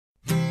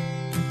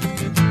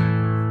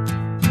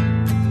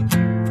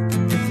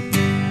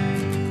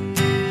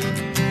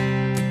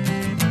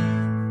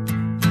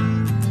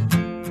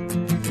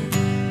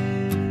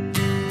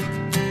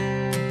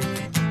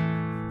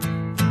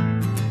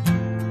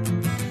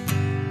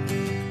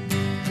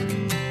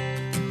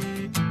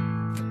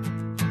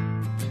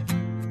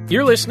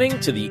You're listening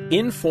to the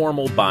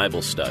Informal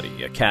Bible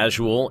Study, a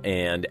casual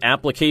and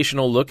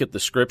applicational look at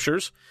the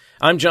Scriptures.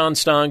 I'm John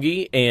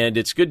Stange, and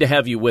it's good to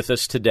have you with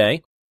us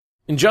today.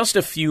 In just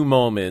a few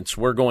moments,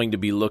 we're going to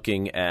be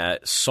looking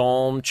at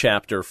Psalm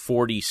chapter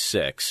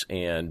 46,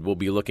 and we'll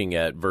be looking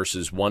at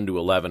verses 1 to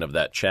 11 of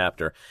that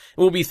chapter.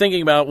 And we'll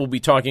be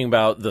talking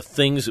about the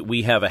things that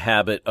we have a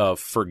habit of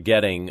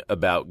forgetting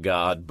about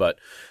God. But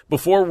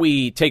before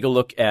we take a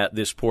look at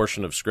this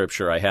portion of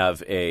Scripture, I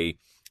have a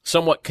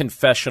somewhat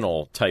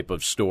confessional type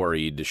of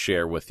story to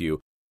share with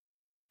you.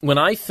 When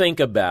I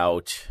think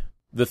about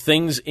the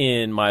things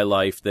in my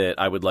life that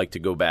I would like to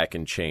go back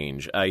and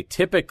change, I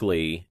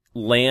typically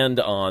land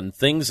on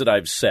things that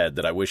I've said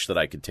that I wish that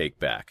I could take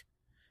back.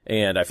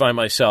 And I find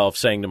myself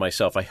saying to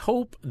myself, I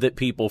hope that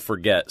people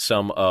forget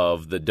some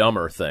of the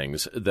dumber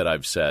things that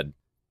I've said.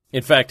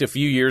 In fact, a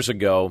few years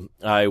ago,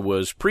 I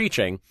was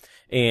preaching,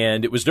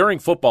 and it was during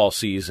football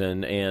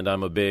season, and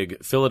I'm a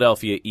big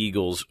Philadelphia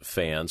Eagles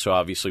fan, so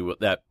obviously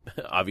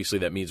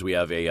that means we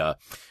have a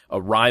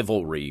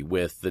rivalry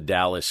with the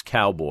Dallas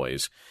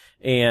Cowboys.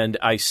 And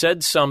I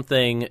said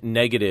something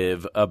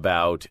negative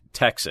about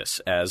Texas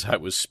as I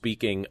was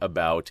speaking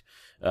about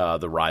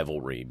the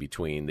rivalry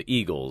between the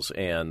Eagles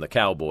and the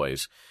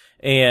Cowboys.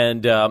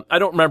 And I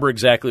don't remember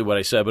exactly what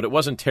I said, but it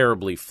wasn't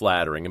terribly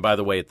flattering. And by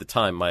the way, at the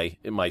time,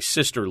 my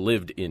sister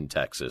lived in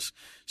Texas,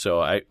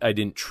 so I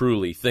didn't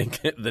truly think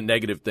the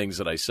negative things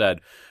that I said.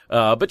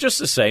 But just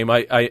the same,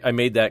 I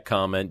made that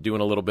comment,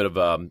 doing a little bit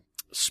of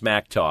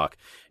smack talk.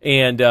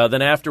 And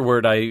then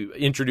afterward, I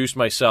introduced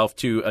myself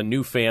to a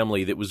new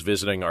family that was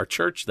visiting our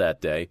church that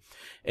day.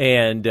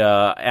 And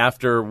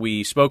after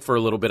we spoke for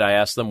a little bit, I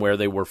asked them where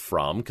they were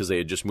from, because they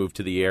had just moved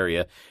to the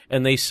area.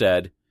 And they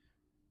said,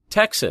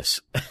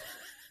 Texas.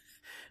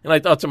 And I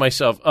thought to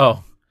myself,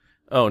 oh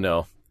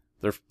no,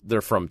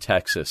 they're from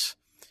Texas.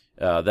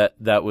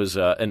 That was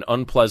an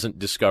unpleasant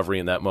discovery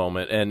in that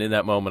moment. And in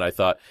that moment, I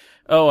thought,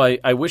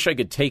 I wish I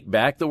could take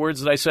back the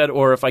words that I said,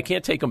 or if I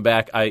can't take them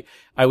back, I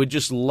would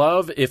just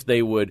love if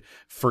they would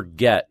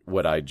forget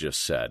what I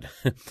just said.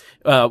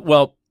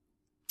 Well,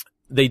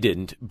 they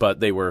didn't, but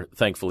they were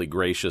thankfully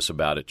gracious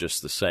about it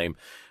just the same.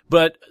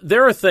 But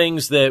there are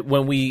things that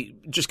when we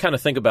just kind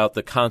of think about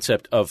the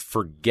concept of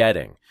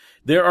forgetting,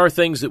 there are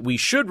things that we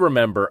should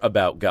remember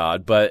about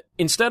God, but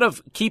instead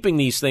of keeping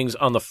these things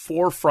on the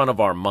forefront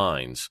of our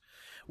minds,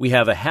 we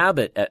have a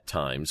habit at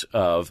times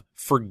of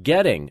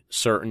forgetting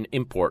certain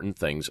important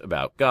things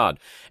about God.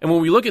 And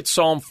when we look at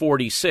Psalm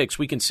 46,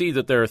 we can see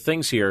that there are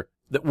things here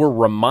that we're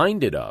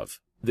reminded of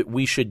that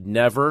we should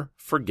never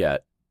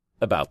forget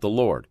about the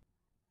Lord.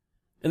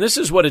 And this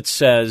is what it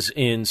says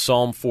in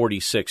Psalm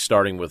 46,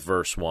 starting with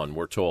verse 1.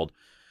 We're told,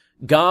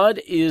 God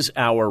is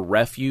our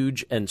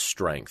refuge and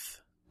strength,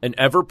 an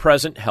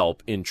ever-present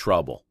help in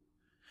trouble.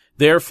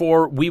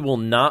 Therefore we will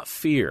not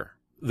fear,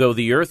 though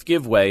the earth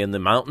give way and the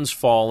mountains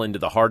fall into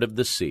the heart of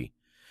the sea,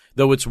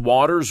 though its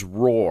waters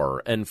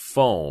roar and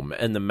foam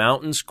and the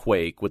mountains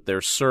quake with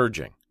their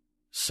surging.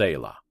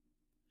 Selah.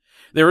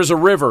 There is a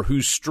river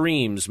whose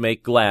streams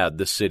make glad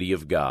the city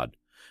of God,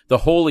 the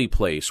holy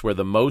place where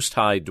the Most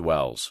High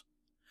dwells.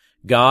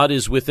 God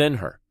is within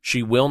her.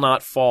 She will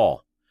not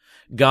fall.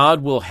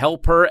 God will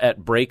help her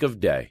at break of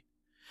day.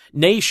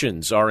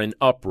 Nations are in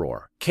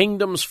uproar.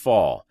 Kingdoms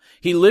fall.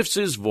 He lifts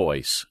his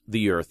voice.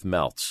 The earth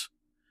melts.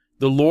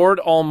 The Lord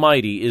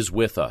Almighty is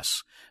with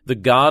us. The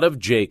God of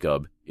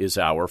Jacob is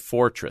our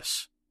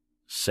fortress.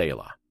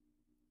 Selah.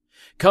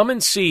 Come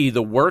and see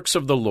the works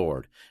of the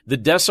Lord, the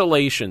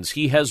desolations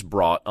he has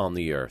brought on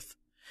the earth.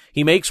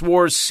 He makes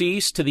wars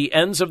cease to the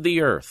ends of the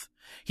earth.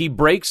 He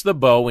breaks the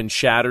bow and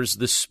shatters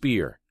the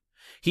spear.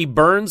 He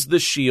burns the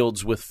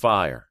shields with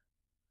fire.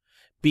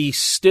 Be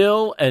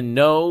still and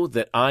know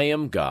that I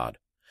am God.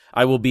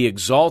 I will be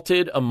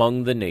exalted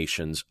among the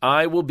nations.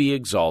 I will be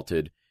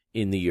exalted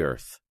in the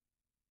earth.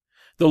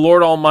 The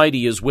Lord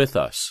Almighty is with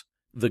us.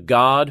 The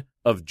God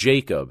of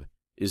Jacob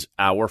is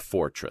our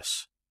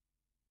fortress.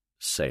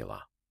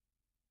 Selah.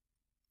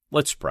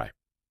 Let's pray.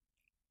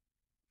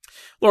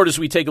 Lord, as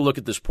we take a look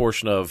at this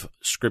portion of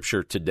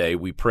Scripture today,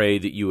 we pray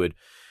that you would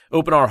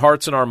open our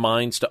hearts and our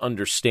minds to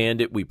understand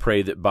it. We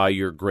pray that by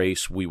your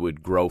grace we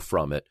would grow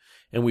from it.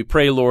 And we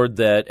pray, Lord,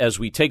 that as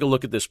we take a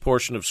look at this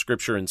portion of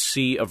Scripture and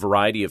see a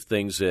variety of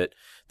things that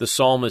the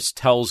psalmist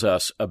tells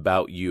us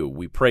about you,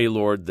 we pray,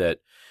 Lord, that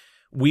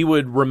we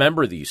would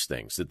remember these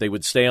things, that they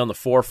would stay on the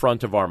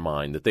forefront of our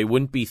mind, that they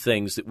wouldn't be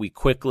things that we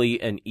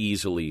quickly and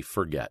easily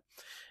forget.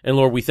 And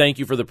Lord, we thank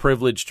you for the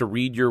privilege to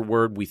read your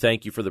word. We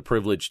thank you for the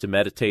privilege to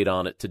meditate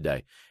on it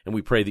today. And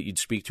we pray that you'd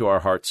speak to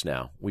our hearts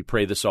now. We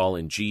pray this all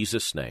in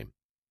Jesus' name.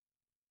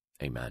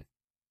 Amen.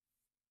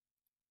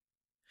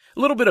 A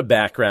little bit of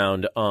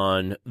background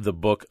on the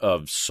book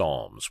of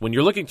Psalms. When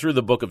you're looking through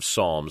the book of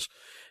Psalms,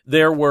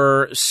 there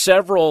were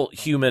several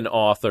human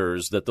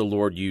authors that the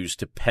Lord used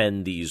to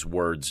pen these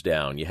words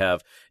down. You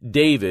have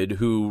David,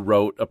 who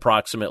wrote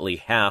approximately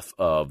half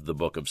of the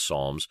book of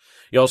Psalms.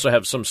 You also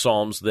have some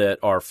Psalms that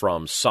are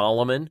from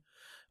Solomon,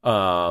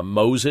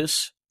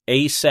 Moses,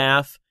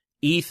 Asaph,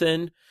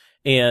 Ethan,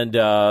 and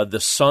the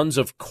sons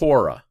of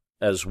Korah.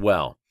 as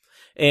well.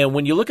 And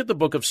when you look at the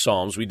book of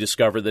Psalms, we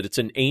discover that it's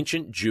an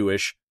ancient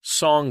Jewish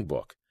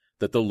songbook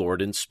that the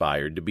Lord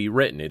inspired to be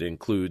written. It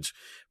includes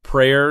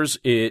prayers,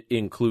 it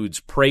includes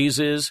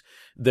praises.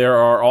 There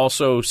are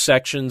also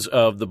sections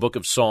of the book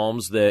of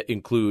Psalms that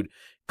include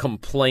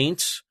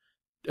complaints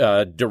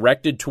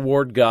directed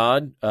toward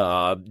God,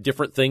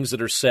 different things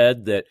that are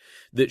said that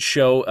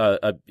show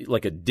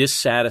like a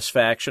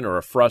dissatisfaction or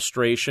a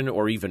frustration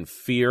or even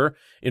fear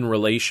in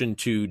relation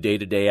to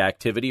day-to-day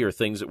activity or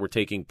things that were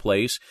taking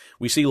place.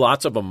 We see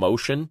lots of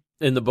emotion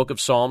in the book of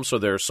Psalms. So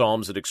there are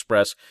psalms that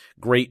express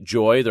great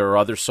joy. There are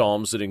other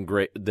psalms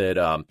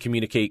that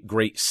communicate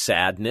great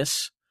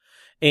sadness.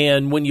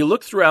 And when you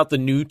look throughout the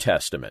New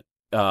Testament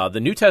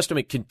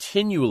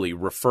continually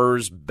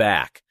refers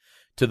back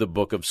to the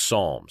book of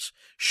Psalms,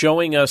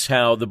 showing us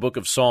how the book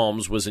of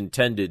Psalms was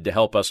intended to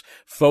help us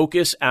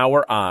focus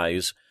our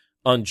eyes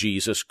on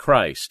Jesus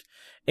Christ.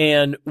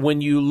 And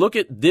when you look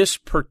at this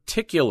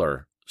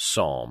particular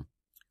psalm,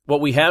 what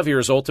we have here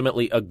is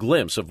ultimately a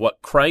glimpse of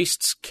what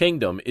Christ's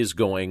kingdom is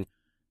going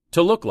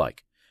to look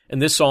like.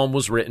 And this psalm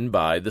was written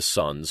by the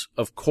sons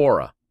of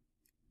Korah.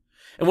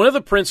 And one of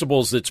the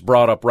principles that's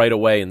brought up right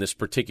away in this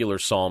particular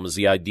psalm is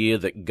the idea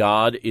that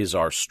God is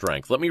our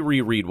strength. Let me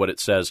reread what it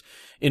says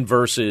in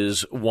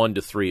verses 1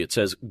 to 3. It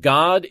says,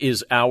 God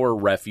is our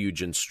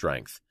refuge and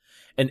strength,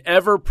 an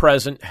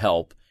ever-present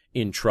help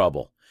in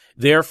trouble.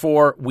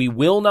 Therefore, we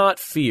will not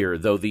fear,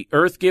 though the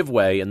earth give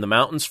way and the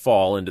mountains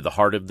fall into the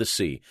heart of the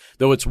sea,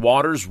 though its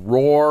waters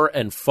roar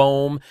and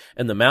foam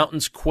and the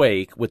mountains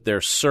quake with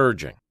their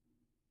surging.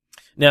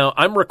 Now,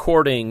 I'm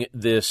recording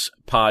this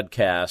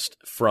podcast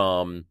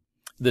from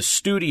the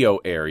studio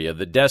area,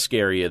 the desk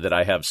area that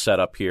I have set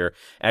up here,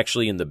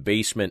 actually in the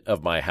basement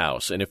of my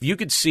house. And if you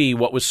could see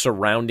what was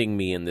surrounding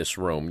me in this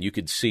room, you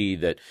could see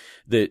that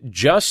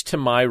just to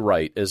my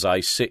right as I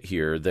sit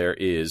here, there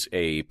is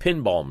a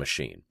pinball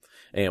machine.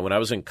 And when I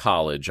was in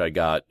college, I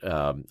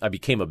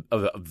became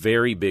a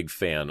very big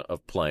fan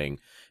of playing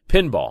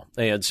pinball.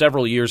 And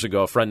several years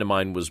ago, a friend of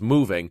mine was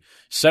moving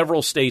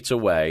several states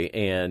away,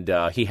 and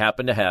he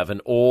happened to have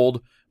an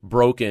old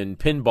broken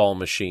pinball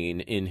machine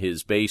in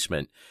his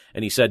basement.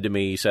 And he said to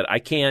me, I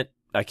can't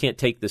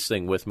take this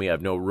thing with me. I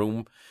have no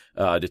room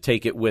to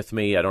take it with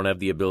me. I don't have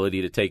the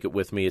ability to take it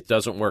with me. It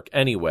doesn't work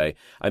anyway.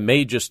 I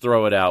may just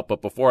throw it out,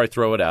 but before I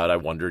throw it out, I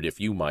wondered if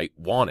you might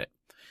want it.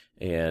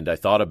 And I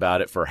thought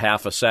about it for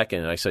half a second,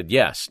 and I said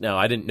yes. Now,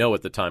 I didn't know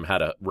at the time how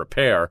to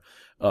repair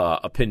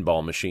a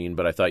pinball machine,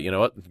 but I thought, you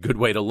know what, good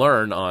way to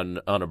learn on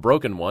a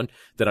broken one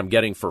that I'm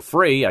getting for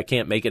free. I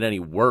can't make it any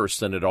worse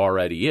than it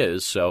already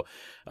is. So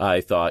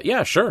I thought,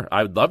 yeah, sure,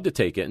 I would love to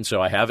take it. And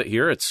so I have it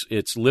here.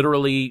 It's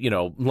literally,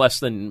 less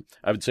than,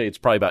 I would say it's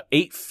probably about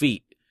 8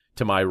 feet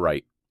to my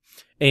right.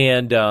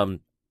 And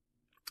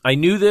I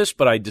knew this,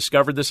 but I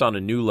discovered this on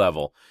a new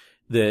level,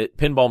 that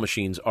pinball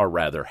machines are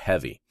rather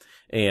heavy.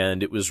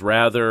 And it was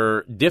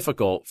rather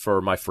difficult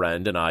for my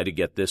friend and I to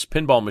get this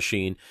pinball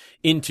machine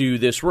into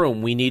this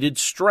room. We needed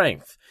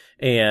strength.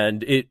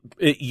 And it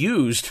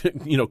used,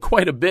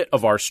 quite a bit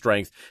of our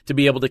strength to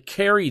be able to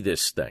carry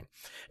this thing.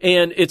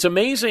 And it's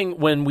amazing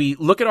when we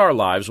look at our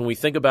lives, when we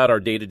think about our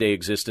day-to-day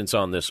existence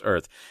on this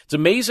earth, it's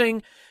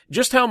amazing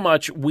just how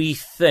much we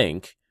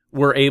think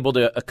we're able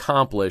to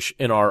accomplish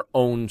in our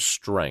own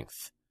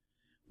strength.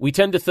 We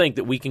tend to think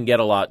that we can get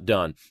a lot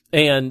done.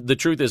 And the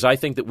truth is, I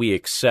think that we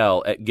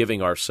excel at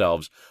giving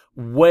ourselves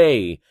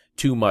way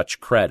too much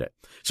credit.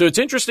 So it's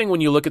interesting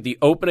when you look at the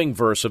opening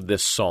verse of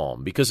this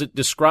psalm, because it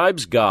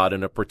describes God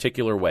in a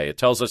particular way. It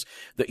tells us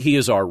that he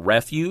is our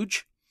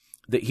refuge,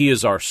 that he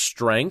is our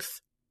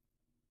strength,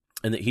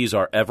 and that he's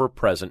our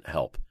ever-present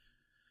help.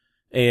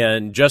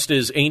 And just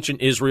as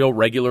ancient Israel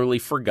regularly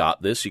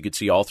forgot this, you could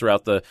see all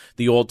throughout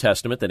the Old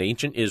Testament that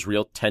ancient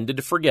Israel tended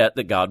to forget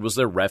that God was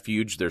their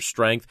refuge, their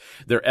strength,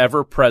 their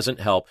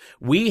ever-present help.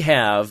 We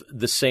have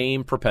the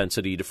same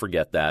propensity to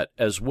forget that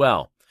as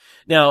well.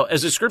 Now,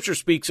 as the scripture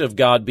speaks of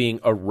God being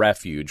a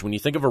refuge, when you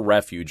think of a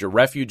refuge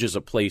is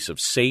a place of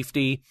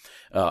safety,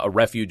 a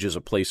refuge is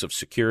a place of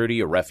security,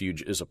 a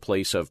refuge is a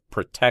place of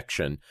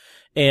protection.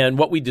 And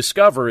what we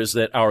discover is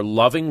that our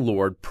loving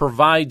Lord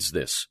provides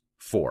this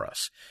for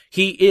us.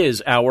 He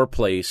is our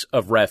place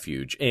of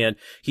refuge, and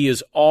he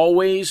is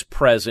always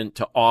present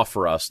to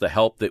offer us the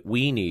help that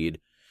we need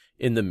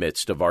in the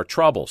midst of our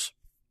troubles.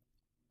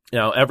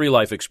 Now, every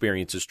life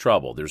experiences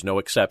trouble. There's no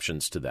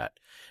exceptions to that.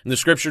 And the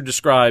scripture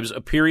describes a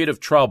period of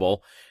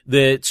trouble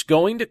that's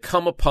going to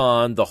come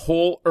upon the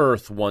whole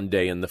earth one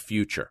day in the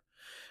future.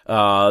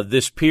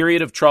 This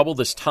period of trouble,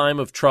 this time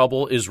of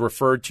trouble, is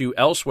referred to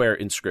elsewhere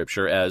in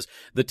Scripture as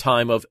the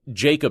time of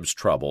Jacob's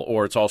trouble,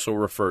 or it's also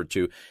referred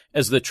to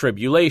as the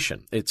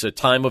tribulation. It's a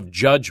time of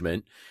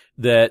judgment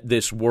that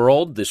this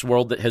world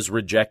that has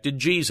rejected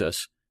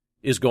Jesus,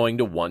 is going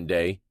to one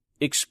day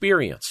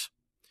experience.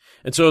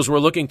 And so as we're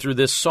looking through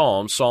this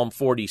psalm, Psalm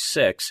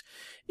 46,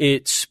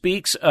 it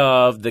speaks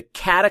of the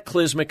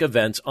cataclysmic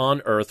events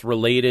on earth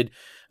related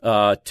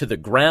to the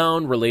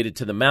ground, related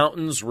to the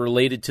mountains,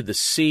 related to the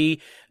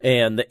sea,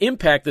 and the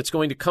impact that's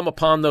going to come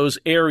upon those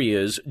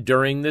areas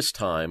during this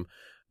time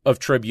of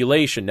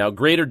tribulation. Now,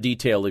 greater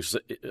detail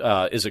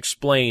is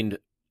explained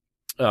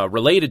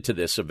related to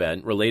this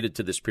event, related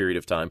to this period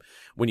of time,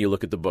 when you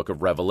look at the book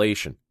of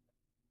Revelation.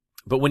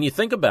 But when you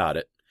think about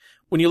it,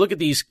 when you look at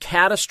these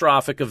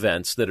catastrophic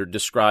events that are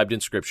described in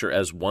Scripture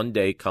as one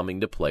day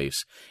coming to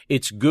place,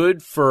 it's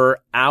good for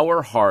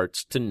our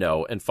hearts to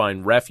know and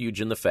find refuge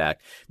in the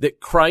fact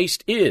that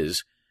Christ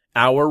is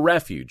our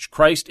refuge.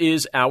 Christ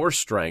is our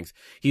strength.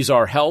 He's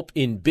our help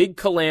in big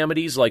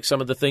calamities like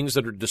some of the things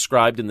that are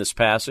described in this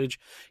passage.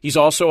 He's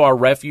also our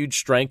refuge,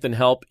 strength, and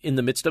help in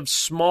the midst of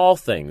small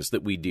things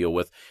that we deal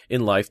with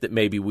in life that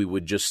maybe we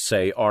would just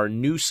say are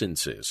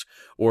nuisances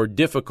or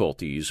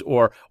difficulties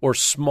or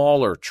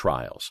smaller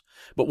trials.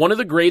 But one of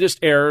the greatest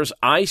errors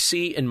I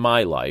see in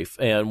my life,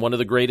 and one of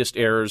the greatest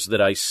errors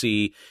that I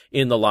see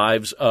in the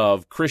lives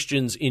of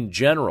Christians in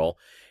general,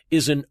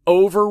 is an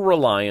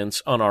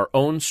over-reliance on our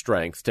own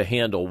strength to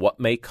handle what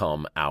may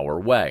come our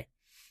way.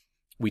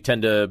 We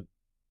tend to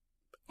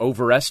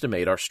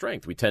overestimate our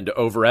strength. We tend to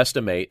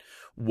overestimate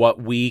what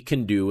we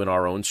can do in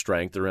our own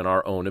strength or in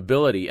our own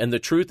ability. And the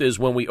truth is,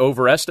 when we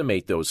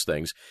overestimate those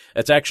things,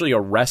 it's actually a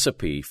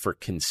recipe for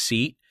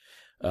conceit.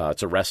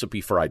 It's a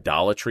recipe for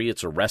idolatry.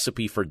 It's a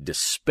recipe for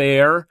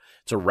despair.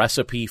 It's a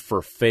recipe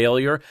for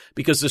failure,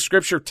 because the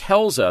Scripture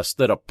tells us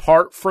that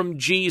apart from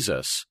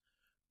Jesus,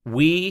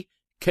 we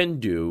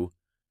can do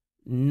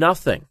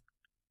nothing.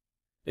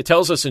 It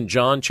tells us in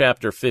John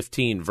chapter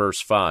 15, verse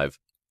 5,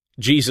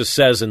 Jesus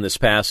says in this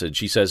passage,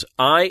 he says,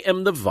 "I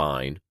am the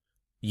vine,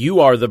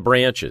 you are the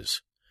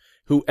branches.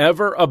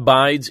 Whoever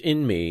abides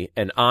in me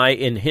and I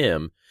in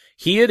him,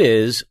 he it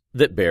is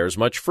that bears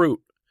much fruit.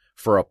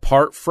 For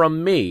apart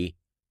from me,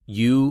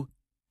 you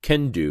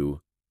can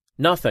do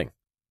nothing."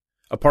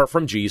 Apart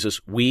from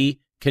Jesus,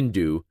 we can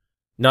do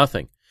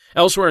nothing.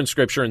 Elsewhere in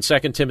Scripture, in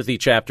 2 Timothy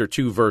chapter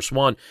 2, verse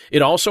 1,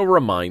 it also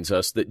reminds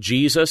us that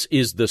Jesus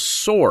is the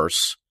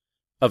source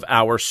of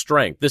our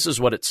strength. This is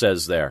what it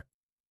says there.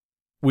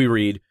 We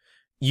read,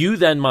 "You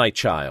then, my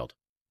child,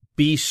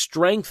 be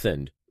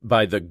strengthened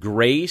by the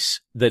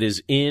grace that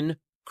is in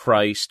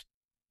Christ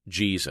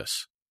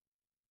Jesus."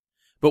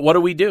 But what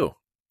do?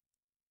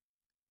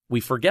 We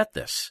forget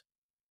this.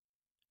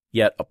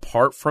 Yet,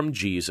 apart from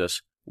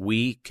Jesus,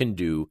 we can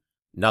do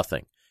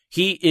nothing.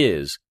 He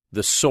is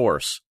the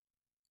source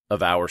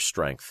of our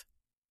strength.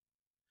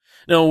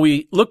 Now, when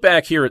we look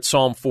back here at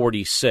Psalm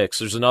 46,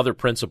 there's another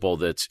principle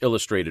that's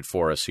illustrated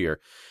for us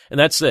here, and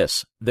that's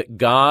this, that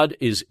God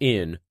is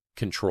in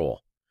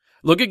control.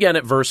 Look again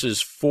at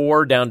verses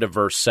 4 down to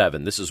verse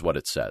 7. This is what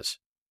it says.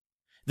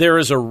 "There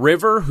is a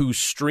river whose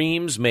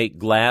streams make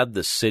glad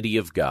the city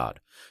of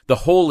God, the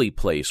holy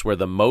place where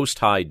the Most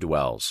High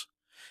dwells.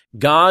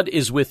 God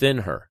is within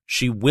her.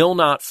 She will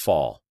not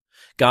fall.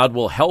 God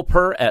will help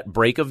her at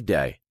break of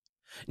day.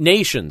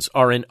 Nations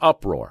are in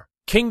uproar.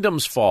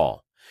 Kingdoms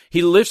fall.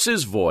 He lifts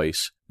his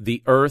voice.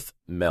 The earth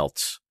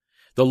melts.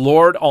 The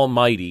Lord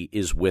Almighty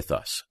is with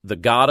us. The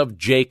God of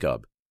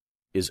Jacob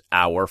is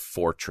our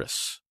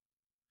fortress."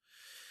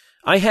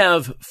 I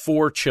have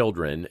 4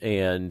 children,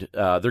 and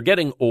they're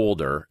getting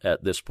older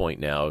at this point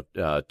now.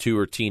 2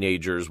 are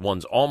teenagers.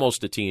 One's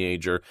almost a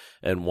teenager,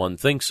 and one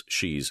thinks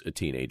she's a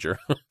teenager.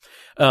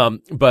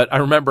 But I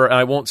remember,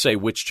 I won't say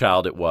which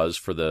child it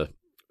was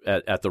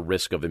at the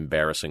risk of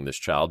embarrassing this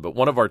child, but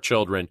one of our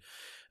children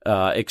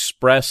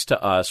expressed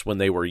to us when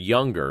they were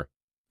younger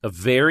a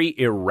very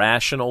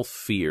irrational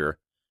fear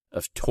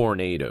of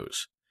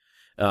tornadoes.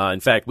 In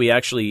fact, we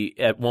actually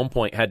at one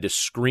point had to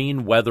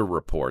screen weather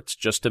reports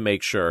just to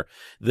make sure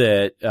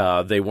that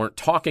they weren't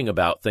talking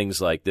about things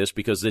like this,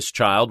 because this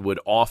child would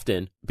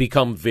often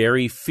become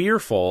very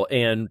fearful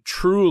and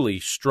truly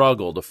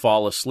struggle to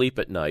fall asleep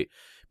at night,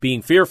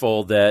 being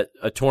fearful that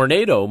a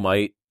tornado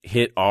might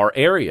hit our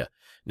area.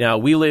 Now,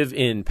 we live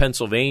in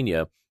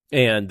Pennsylvania,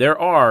 and there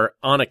are,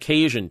 on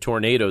occasion,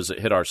 tornadoes that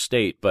hit our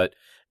state, but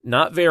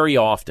not very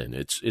often.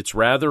 It's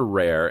rather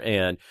rare,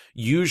 and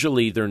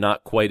usually they're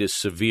not quite as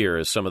severe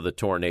as some of the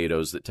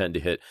tornadoes that tend to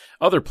hit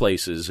other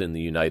places in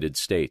the United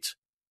States.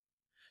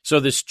 So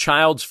this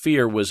child's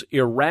fear was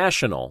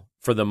irrational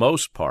for the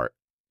most part,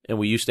 and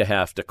we used to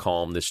have to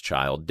calm this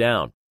child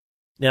down.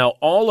 Now,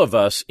 all of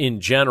us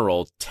in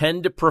general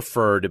tend to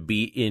prefer to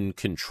be in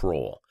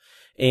control.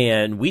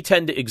 And we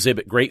tend to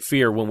exhibit great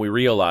fear when we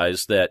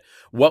realize that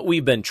what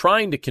we've been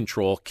trying to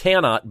control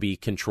cannot be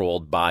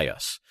controlled by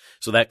us.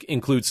 So that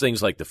includes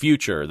things like the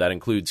future, that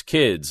includes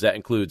kids, that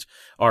includes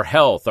our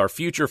health, our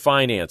future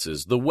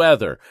finances, the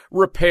weather,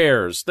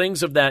 repairs,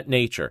 things of that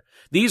nature.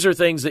 These are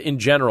things that in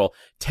general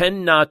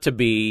tend not to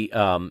be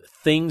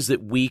things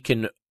that we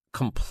can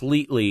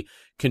completely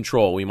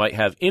control. We might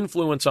have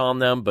influence on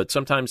them, but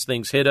sometimes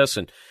things hit us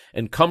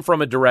and come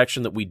from a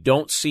direction that we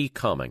don't see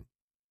coming.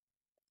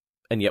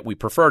 And yet we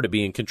prefer to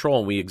be in control,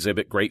 and we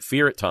exhibit great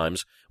fear at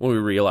times when we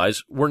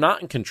realize we're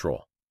not in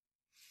control.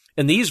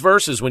 And these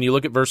verses, when you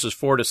look at verses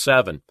 4 to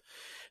 7,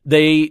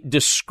 they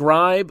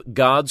describe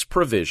God's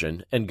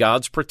provision and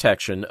God's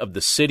protection of the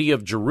city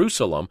of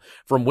Jerusalem,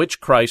 from which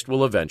Christ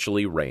will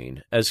eventually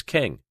reign as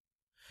king.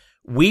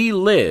 We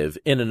live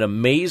in an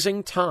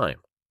amazing time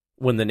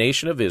when the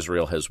nation of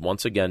Israel has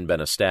once again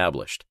been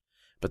established,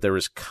 but there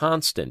is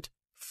constant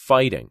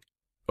fighting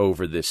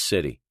over this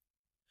city.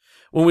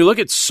 When we look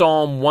at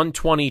Psalm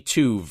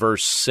 122,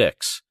 verse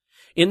 6,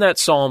 in that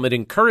psalm it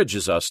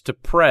encourages us to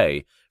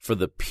pray for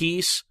the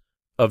peace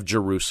of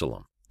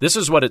Jerusalem. This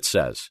is what it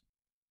says.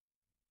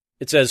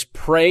 It says,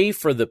 "Pray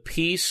for the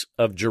peace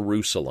of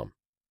Jerusalem.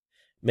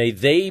 May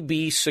they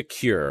be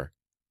secure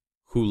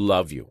who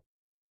love you."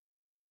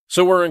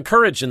 So we're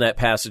encouraged in that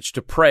passage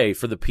to pray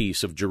for the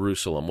peace of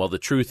Jerusalem. Well, the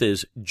truth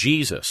is,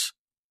 Jesus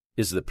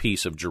is the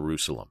peace of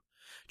Jerusalem.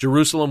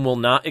 Jerusalem will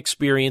not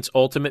experience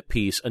ultimate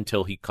peace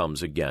until he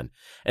comes again.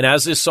 And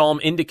as this psalm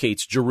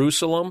indicates,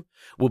 Jerusalem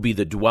will be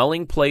the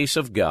dwelling place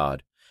of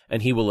God,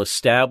 and he will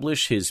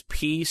establish his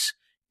peace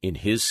in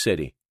his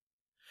city.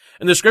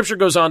 And the scripture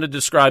goes on to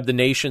describe the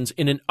nations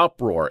in an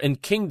uproar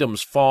and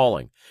kingdoms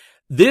falling.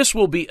 This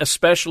will be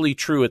especially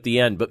true at the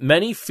end, but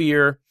many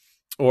fear,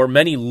 or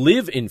many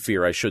live in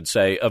fear, I should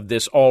say, of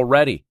this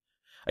already.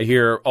 I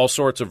hear all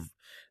sorts of,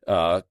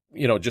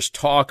 just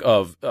talk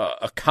of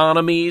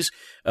economies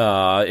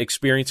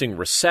experiencing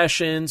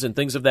recessions and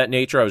things of that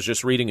nature. I was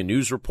just reading a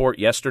news report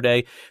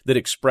yesterday that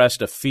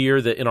expressed a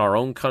fear that in our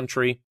own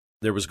country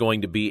there was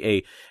going to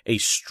be a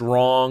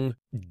strong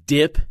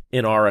dip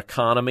in our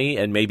economy,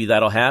 and maybe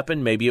that'll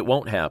happen, maybe it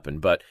won't happen,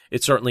 but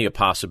it's certainly a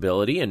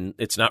possibility, and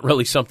it's not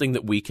really something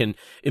that we can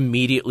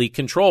immediately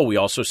control. We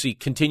also see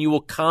continual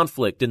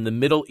conflict in the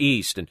Middle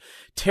East and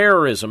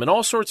terrorism and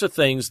all sorts of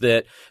things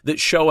that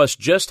show us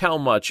just how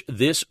much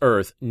this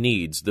earth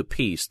needs the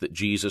peace that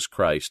Jesus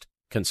Christ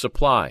can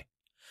supply.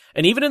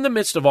 And even in the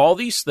midst of all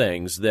these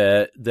things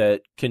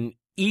that can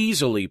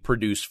easily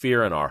produce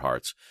fear in our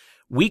hearts,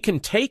 we can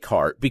take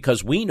heart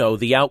because we know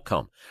the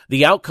outcome.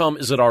 The outcome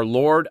is that our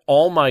Lord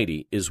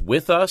Almighty is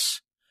with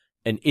us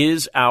and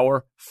is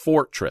our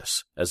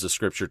fortress, as the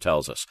scripture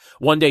tells us.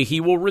 One day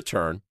he will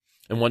return,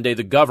 and one day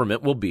the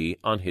government will be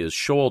on his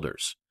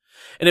shoulders.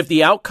 And if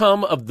the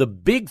outcome of the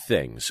big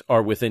things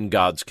are within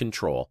God's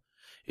control,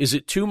 is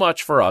it too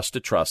much for us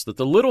to trust that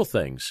the little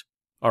things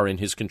are in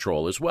his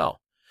control as well?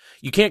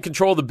 You can't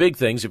control the big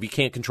things if you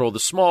can't control the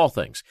small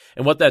things.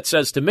 And what that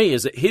says to me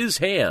is that his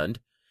hand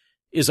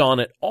is on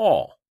it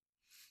all.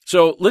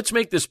 So let's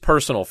make this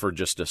personal for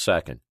just a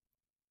second.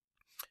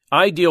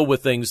 I deal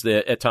with things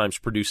that at times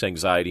produce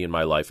anxiety in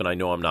my life, and I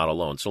know I'm not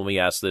alone. So let me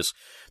ask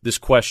this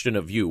question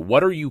of you.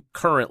 What are you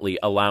currently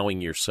allowing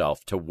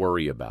yourself to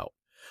worry about?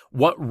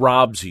 What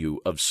robs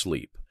you of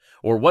sleep?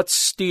 Or what's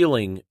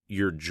stealing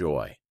your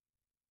joy?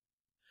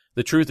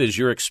 The truth is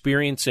you're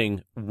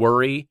experiencing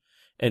worry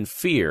and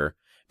fear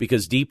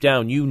because deep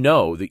down you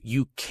know that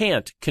you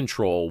can't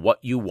control what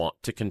you want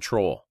to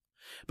control.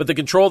 But the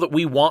control that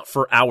we want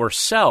for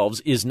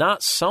ourselves is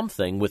not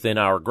something within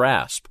our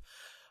grasp.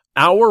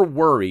 Our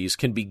worries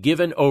can be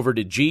given over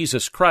to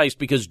Jesus Christ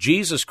because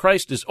Jesus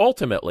Christ is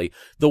ultimately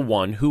the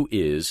one who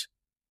is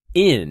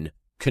in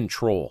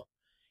control.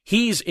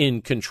 He's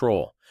in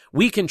control.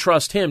 We can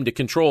trust him to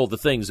control the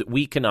things that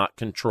we cannot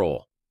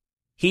control.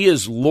 He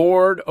is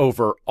Lord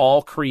over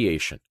all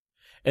creation.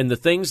 And the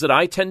things that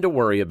I tend to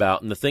worry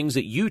about and the things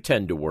that you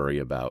tend to worry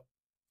about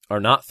are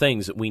not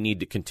things that we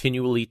need to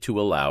continually to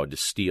allow to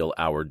steal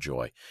our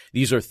joy.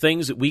 These are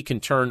things that we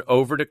can turn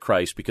over to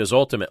Christ because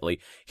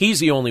ultimately he's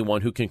the only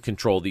one who can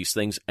control these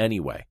things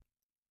anyway.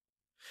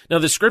 Now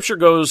the scripture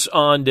goes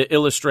on to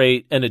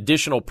illustrate an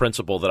additional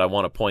principle that I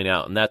want to point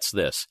out, and that's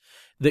this,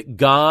 that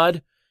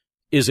God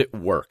is at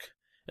work.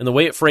 And the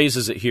way it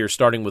phrases it here,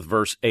 starting with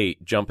verse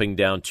 8, jumping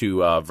down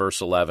to verse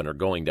 11, or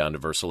going down to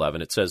verse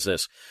 11, it says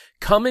this,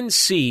 "Come and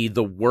see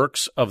the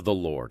works of the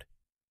Lord,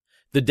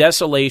 the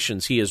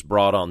desolations he has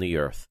brought on the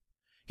earth.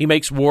 He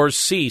makes wars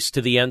cease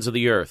to the ends of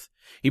the earth.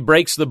 He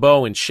breaks the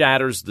bow and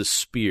shatters the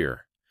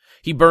spear.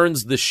 He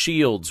burns the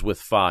shields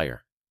with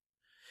fire."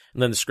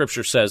 And then the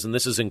scripture says, and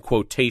this is in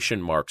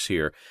quotation marks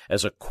here,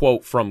 as a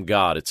quote from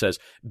God, it says,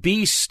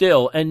 "Be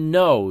still and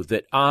know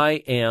that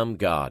I am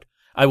God.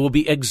 I will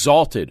be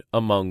exalted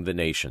among the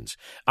nations.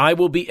 I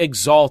will be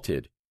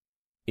exalted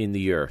in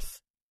the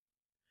earth."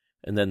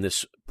 And then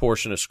this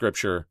portion of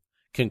scripture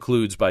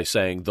concludes by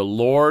saying, "The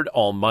Lord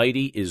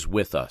Almighty is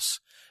with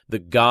us. The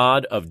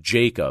God of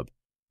Jacob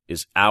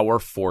is our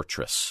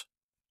fortress."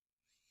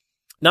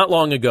 Not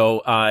long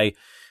ago, I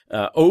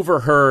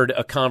overheard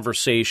a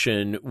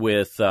conversation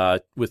with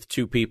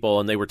two people,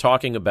 and they were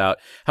talking about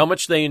how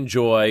much they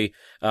enjoy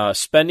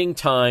spending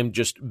time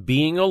just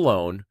being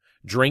alone,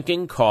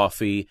 drinking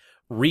coffee,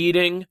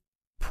 reading,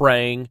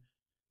 praying,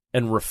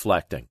 and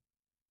reflecting.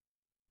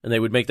 And they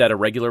would make that a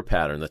regular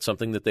pattern. That's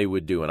something that they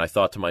would do. And I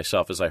thought to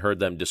myself, as I heard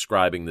them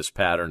describing this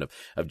pattern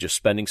of just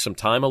spending some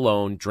time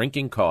alone,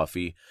 drinking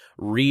coffee,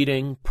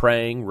 reading,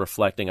 praying,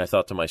 reflecting, I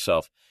thought to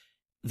myself,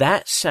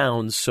 that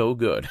sounds so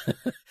good.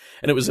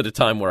 And it was at a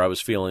time where I was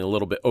feeling a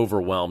little bit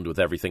overwhelmed with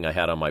everything I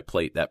had on my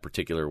plate that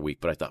particular week.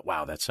 But I thought,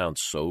 wow, that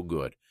sounds so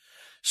good.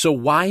 So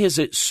why is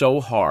it so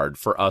hard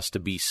for us to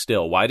be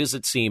still? Why does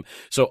it seem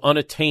so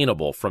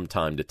unattainable from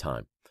time to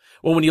time?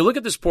 Well, when you look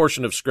at this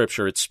portion of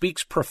Scripture, it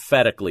speaks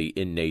prophetically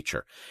in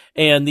nature.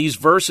 And these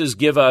verses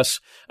give us,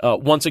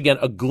 once again,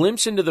 a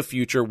glimpse into the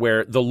future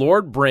where the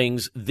Lord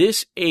brings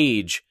this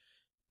age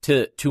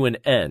to an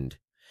end.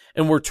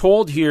 And we're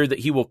told here that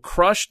he will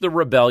crush the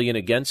rebellion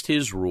against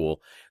his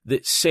rule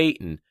that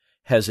Satan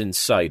has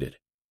incited.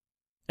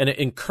 And it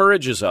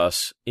encourages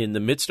us, in the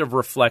midst of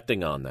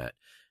reflecting on that,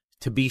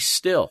 to be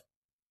still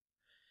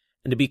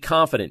and to be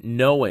confident,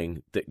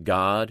 knowing that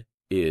God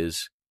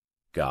is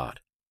God.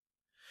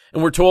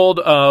 And we're told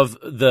of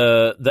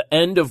the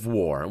end of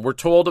war, and we're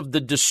told of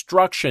the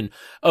destruction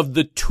of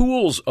the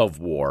tools of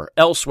war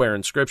elsewhere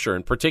in Scripture.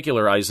 In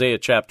particular, Isaiah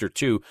chapter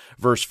 2,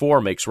 verse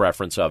 4 makes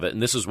reference of it,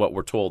 and this is what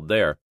we're told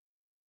there.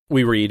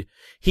 We read,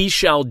 "He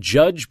shall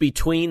judge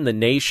between the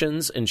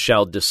nations and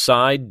shall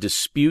decide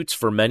disputes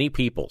for many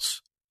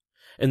peoples.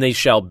 And they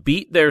shall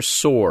beat their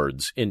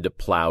swords into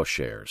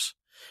plowshares,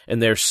 and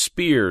their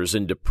spears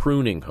into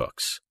pruning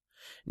hooks.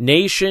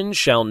 Nation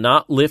shall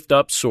not lift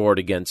up sword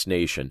against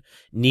nation,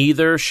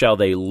 neither shall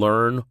they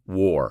learn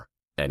war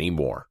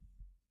anymore."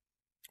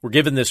 We're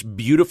given this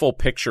beautiful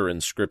picture in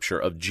Scripture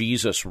of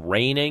Jesus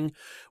reigning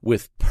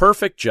with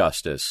perfect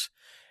justice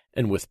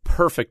and with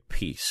perfect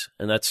peace.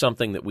 And that's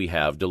something that we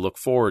have to look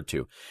forward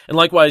to. And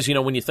likewise,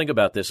 when you think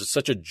about this, it's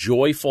such a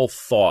joyful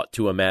thought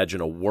to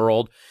imagine a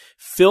world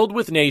filled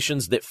with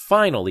nations that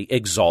finally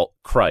exalt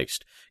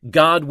Christ,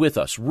 God with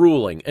us,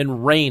 ruling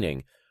and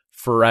reigning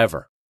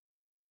forever.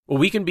 Well,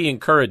 we can be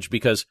encouraged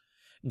because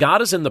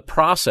God is in the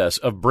process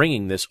of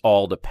bringing this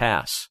all to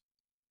pass.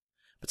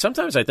 But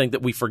sometimes I think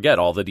that we forget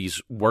all that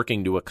he's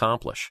working to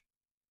accomplish.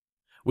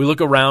 We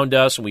look around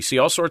us and we see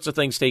all sorts of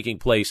things taking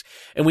place,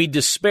 and we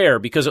despair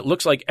because it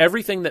looks like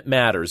everything that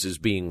matters is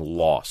being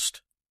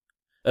lost.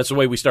 That's the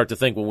way we start to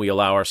think when we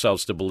allow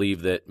ourselves to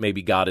believe that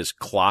maybe God is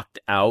clocked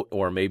out,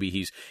 or maybe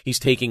he's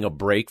taking a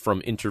break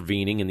from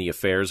intervening in the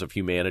affairs of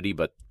humanity,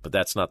 but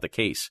that's not the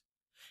case.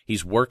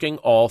 He's working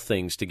all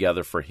things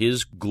together for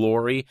his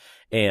glory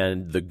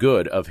and the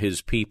good of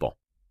his people.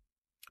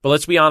 But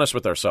let's be honest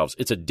with ourselves.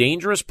 It's a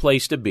dangerous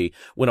place to be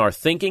when our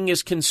thinking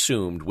is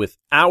consumed with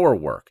our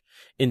work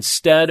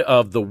instead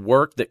of the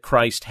work that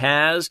Christ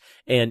has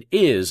and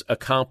is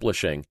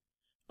accomplishing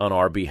on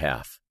our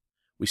behalf.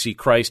 We see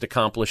Christ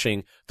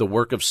accomplishing the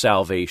work of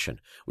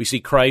salvation. We see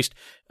Christ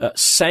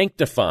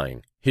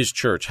sanctifying his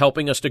church,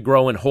 helping us to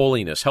grow in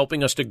holiness,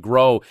 helping us to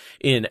grow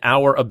in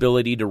our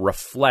ability to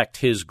reflect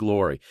his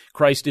glory.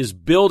 Christ is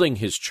building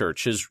his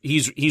church.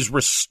 He's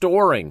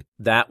restoring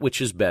that which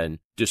has been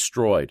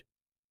destroyed.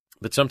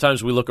 But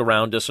sometimes we look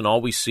around us and all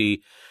we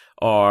see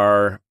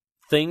are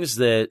things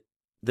that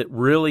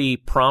really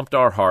prompt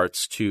our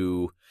hearts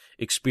to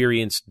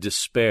experience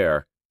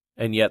despair.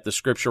 And yet the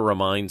Scripture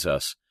reminds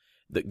us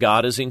that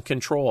God is in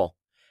control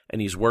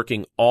and he's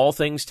working all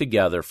things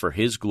together for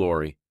his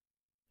glory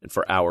and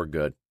for our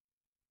good.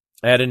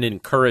 I had an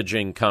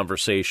encouraging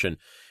conversation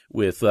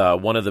with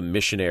one of the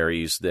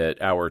missionaries that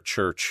our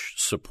church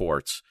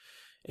supports.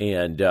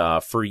 And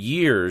for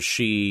years,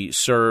 she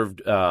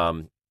served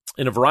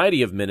in a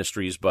variety of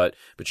ministries, but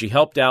she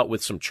helped out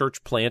with some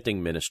church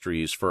planting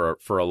ministries for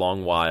a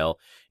long while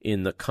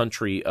in the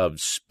country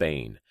of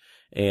Spain.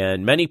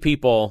 And many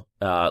people,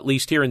 at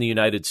least here in the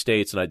United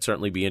States, and I'd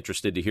certainly be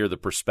interested to hear the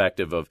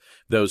perspective of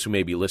those who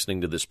may be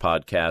listening to this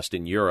podcast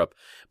in Europe,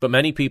 but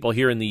many people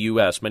here in the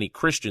U.S., many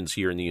Christians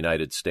here in the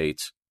United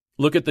States,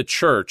 look at the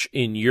church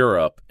in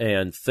Europe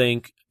and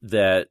think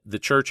that the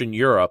church in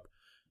Europe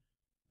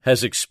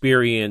has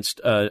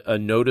experienced a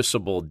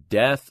noticeable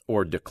death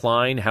or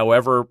decline,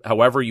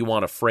 however you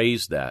want to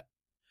phrase that.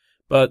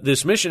 But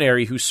this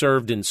missionary who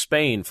served in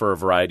Spain for a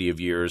variety of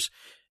years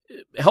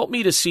helped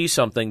me to see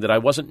something that I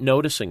wasn't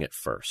noticing at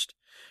first.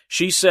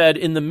 She said,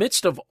 in the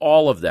midst of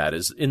all of that,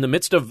 in the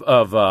midst of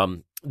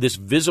this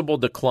visible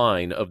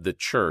decline of the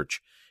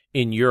church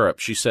in Europe,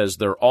 she says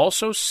they're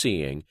also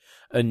seeing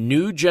a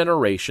new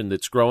generation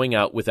that's growing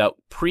out without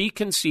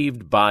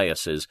preconceived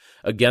biases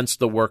against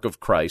the work of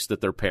Christ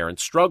that their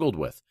parents struggled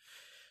with,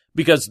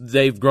 because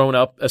they've grown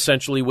up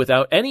essentially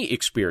without any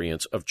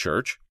experience of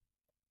church.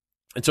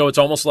 And so it's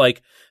almost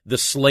like the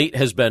slate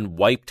has been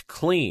wiped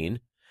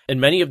clean,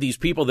 and many of these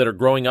people that are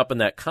growing up in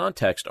that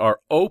context are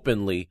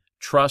openly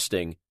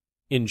trusting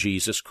in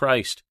Jesus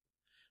Christ.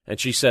 And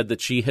she said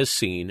that she has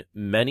seen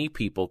many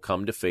people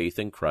come to faith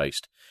in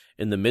Christ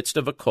in the midst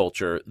of a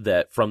culture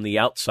that from the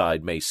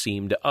outside may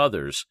seem to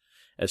others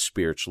as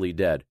spiritually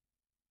dead.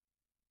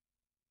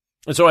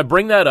 And so I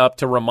bring that up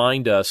to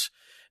remind us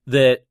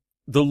that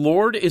the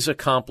Lord is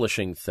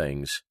accomplishing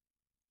things,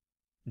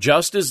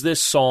 just as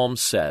this psalm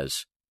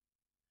says,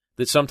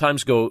 that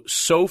sometimes go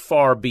so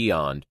far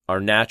beyond our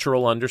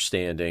natural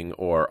understanding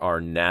or our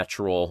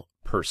natural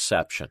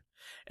perception.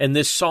 And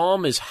this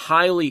psalm is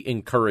highly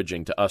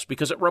encouraging to us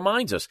because it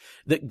reminds us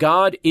that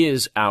God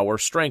is our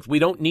strength. We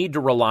don't need to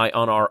rely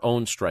on our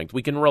own strength.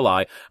 We can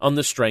rely on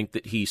the strength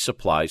that he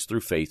supplies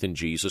through faith in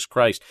Jesus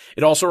Christ.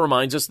 It also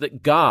reminds us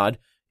that God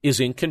is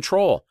in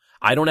control.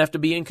 I don't have to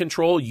be in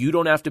control. You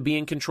don't have to be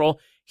in control.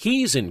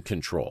 He's in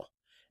control.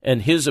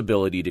 and his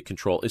ability to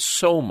control is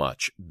so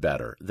much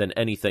better than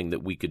anything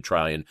that we could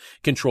try and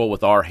control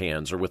with our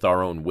hands or with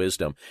our own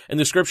wisdom. And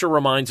the scripture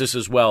reminds us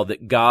as well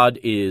that God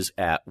is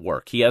at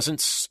work. He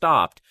hasn't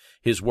stopped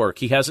his work.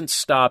 He hasn't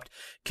stopped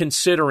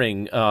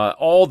considering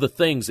all the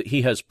things that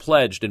he has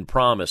pledged and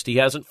promised. He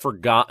hasn't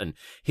forgotten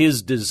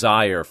his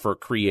desire for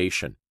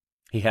creation.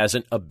 He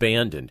hasn't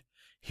abandoned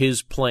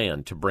his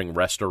plan to bring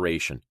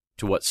restoration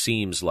to what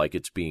seems like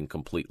it's being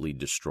completely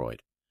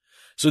destroyed.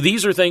 So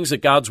these are things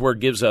that God's Word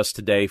gives us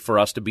today for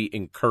us to be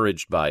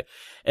encouraged by.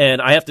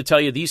 And I have to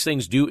tell you, these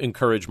things do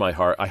encourage my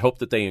heart. I hope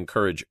that they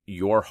encourage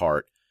your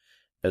heart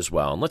as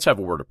well. And let's have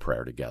a word of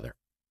prayer together.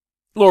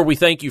 Lord, we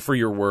thank you for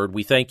your Word.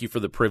 We thank you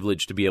for the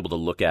privilege to be able to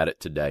look at it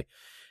today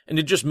and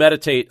to just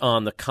meditate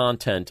on the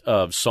content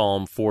of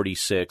Psalm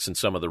 46 and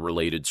some of the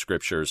related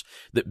scriptures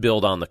that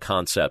build on the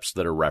concepts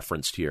that are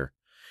referenced here.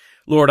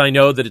 Lord, I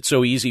know that it's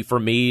so easy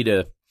for me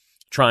to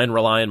try and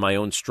rely on my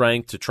own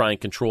strength, to try and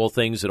control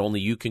things that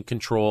only you can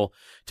control,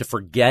 to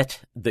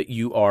forget that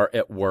you are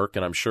at work,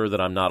 and I'm sure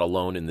that I'm not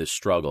alone in this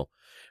struggle.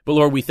 But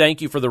Lord, we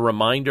thank you for the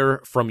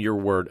reminder from your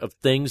Word of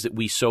things that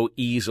we so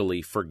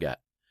easily forget.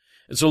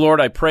 And so,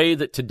 Lord, I pray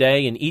that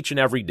today and each and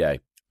every day,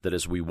 that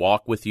as we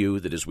walk with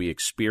you, that as we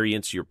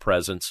experience your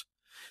presence,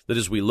 that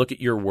as we look at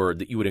your Word,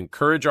 that you would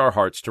encourage our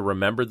hearts to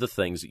remember the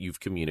things that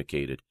you've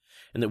communicated,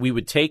 and that we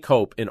would take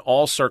hope in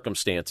all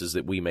circumstances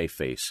that we may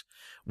face.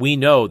 We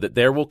know that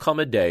there will come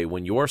a day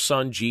when your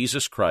Son,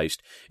 Jesus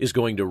Christ, is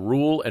going to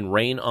rule and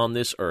reign on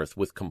this earth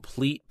with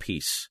complete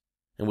peace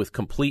and with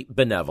complete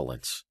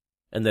benevolence,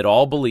 and that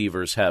all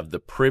believers have the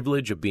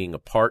privilege of being a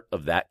part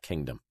of that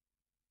kingdom.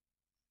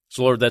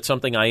 So, Lord, that's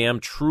something I am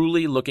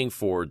truly looking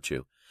forward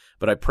to,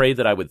 but I pray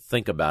that I would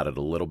think about it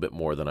a little bit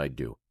more than I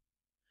do.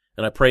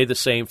 And I pray the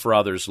same for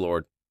others,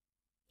 Lord,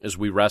 as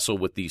we wrestle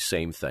with these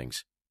same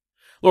things.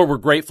 Lord, we're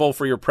grateful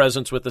for your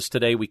presence with us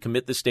today. We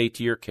commit this day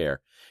to your care,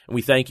 and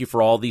we thank you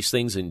for all these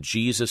things in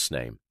Jesus'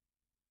 name.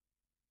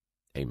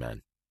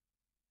 Amen.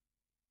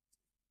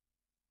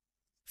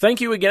 Thank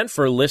you again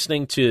for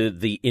listening to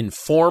the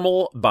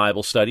Informal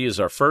Bible Study. It's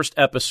our first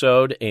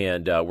episode,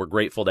 and we're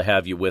grateful to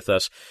have you with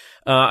us.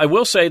 I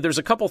will say there's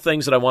a couple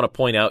things that I want to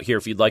point out here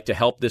if you'd like to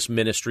help this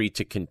ministry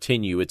to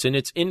continue. It's in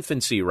its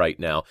infancy right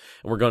now,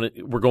 and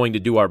we're going to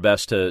do our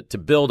best to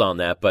build on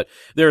that. But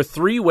there are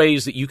 3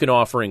 ways that you can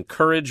offer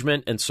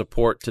encouragement and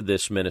support to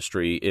this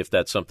ministry if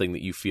that's something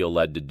that you feel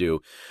led to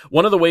do.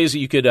 One of the ways that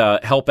you could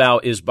help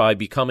out is by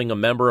becoming a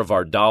member of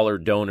our Dollar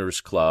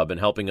Donors Club and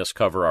helping us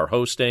cover our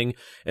hosting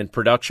and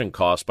production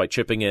costs by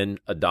chipping in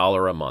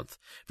 $1 a month.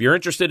 If you're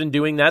interested in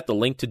doing that, the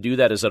link to do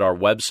that is at our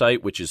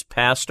website, which is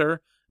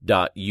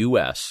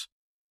pastor.us.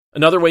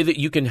 Another way that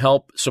you can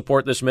help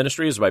support this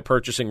ministry is by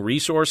purchasing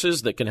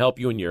resources that can help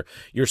you in your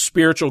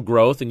spiritual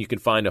growth, and you can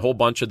find a whole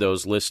bunch of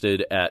those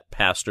listed at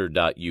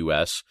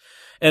pastor.us.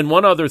 And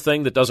one other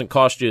thing that doesn't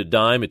cost you a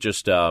dime, it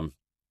just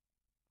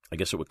I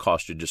guess it would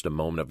cost you just a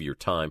moment of your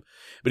time.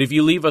 But if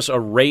you leave us a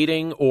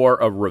rating or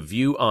a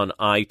review on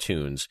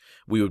iTunes,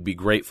 we would be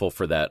grateful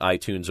for that.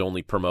 iTunes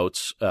only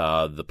promotes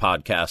the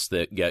podcasts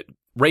that get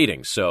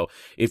ratings. So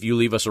if you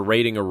leave us a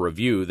rating or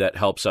review, that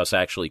helps us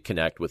actually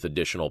connect with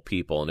additional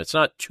people. And it's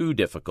not too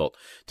difficult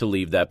to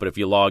leave that. But if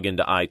you log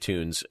into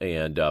iTunes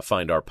and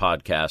find our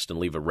podcast and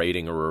leave a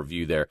rating or a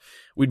review there,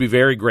 we'd be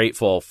very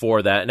grateful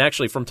for that. And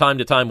actually, from time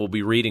to time, we'll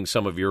be reading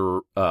some of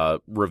your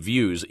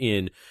reviews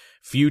in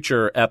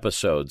future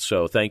episodes.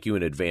 So thank you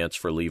in advance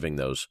for leaving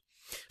those.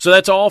 So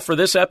that's all for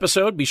this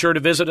episode. Be sure to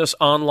visit us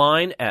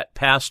online at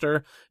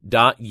pastor.us,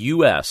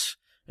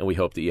 and we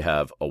hope that you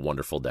have a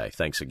wonderful day.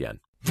 Thanks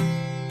again.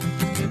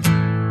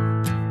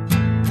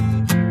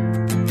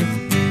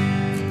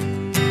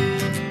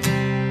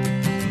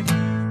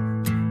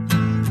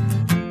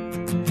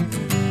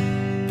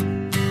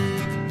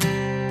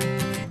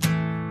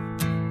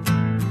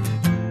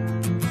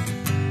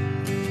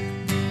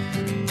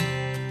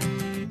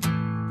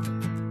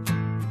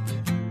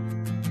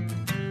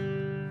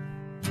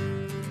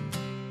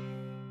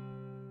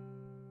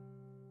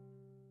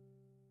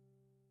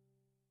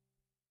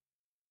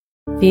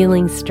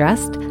 Feeling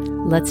stressed?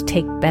 Let's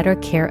take better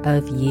care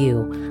of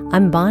you.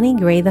 I'm Bonnie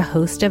Gray, the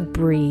host of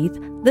Breathe,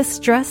 the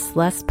Stress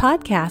Less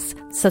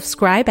podcast.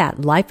 Subscribe at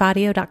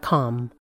lifeaudio.com.